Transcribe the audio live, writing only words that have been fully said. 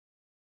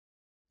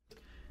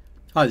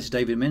Hi, this is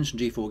David Minns from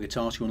G4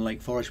 Guitar School in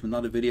Lake Forest with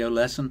another video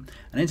lesson.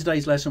 And in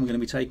today's lesson we're going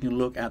to be taking a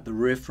look at the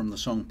riff from the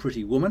song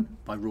Pretty Woman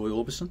by Roy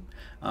Orbison.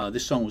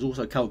 This song was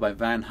also covered by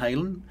Van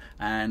Halen,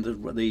 and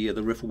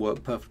the riff will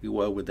work perfectly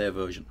well with their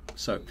version.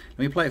 So let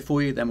me play it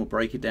for you, then we'll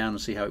break it down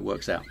and see how it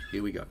works out.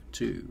 Here we go.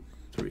 2,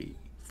 3,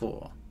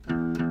 4.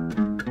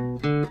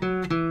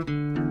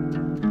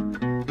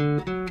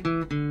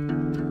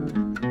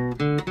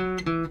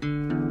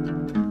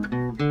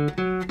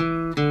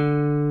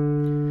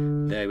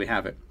 There we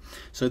have it.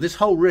 So this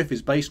whole riff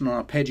is based on an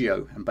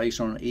arpeggio and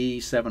based on an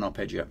E7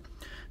 arpeggio.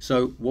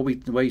 So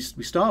the way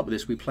we start with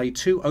this, we play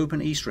 2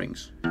 open E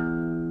strings.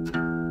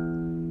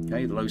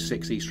 Okay, the low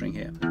 6 E string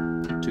here.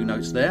 2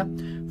 notes there,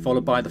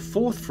 followed by the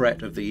 4th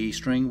fret of the E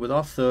string with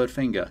our 3rd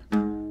finger.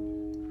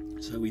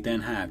 So we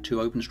then have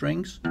 2 open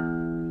strings,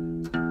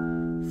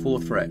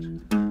 4th fret.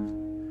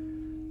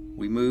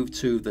 We move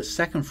to the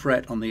 2nd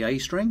fret on the A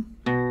string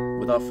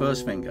with our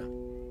 1st finger.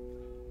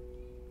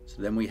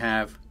 So then we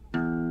have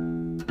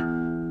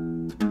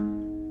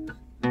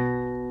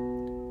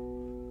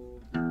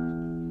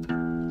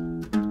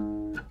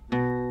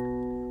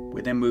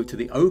we then move to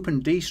the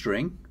open D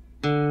string,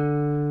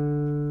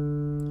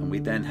 and we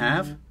then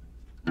have,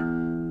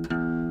 and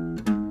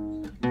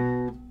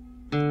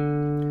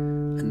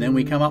then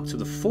we come up to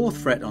the 4th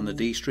fret on the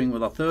D string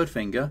with our 3rd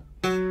finger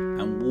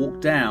and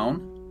walk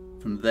down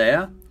from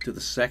there to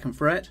the 2nd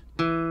fret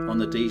on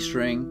the D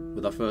string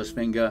with our 1st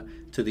finger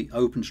to the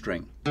open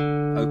string,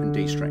 open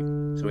D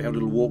string. So we have a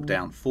little walk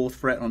down, 4th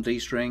fret on D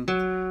string,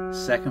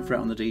 2nd fret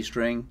on the D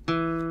string,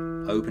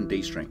 open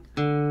D string.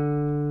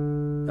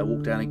 That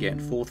walk down again,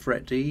 4th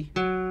fret D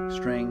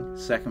string,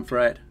 2nd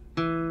fret,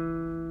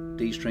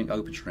 D string,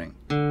 open string.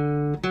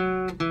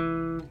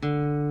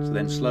 So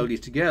then slowly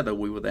together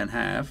we will then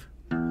have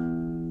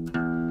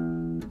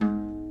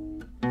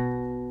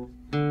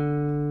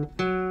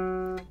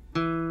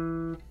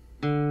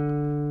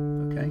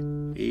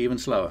even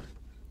slower.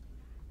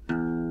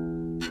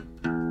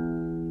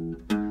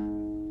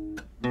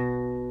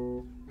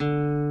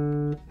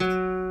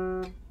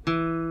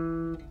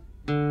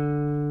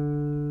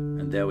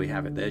 And there we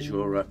have it. There's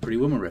your Pretty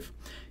Woman riff.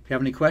 If you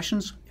have any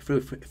questions,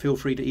 feel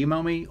free to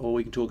email me, or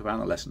we can talk about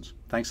the lessons.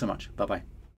 Thanks so much. Bye-bye.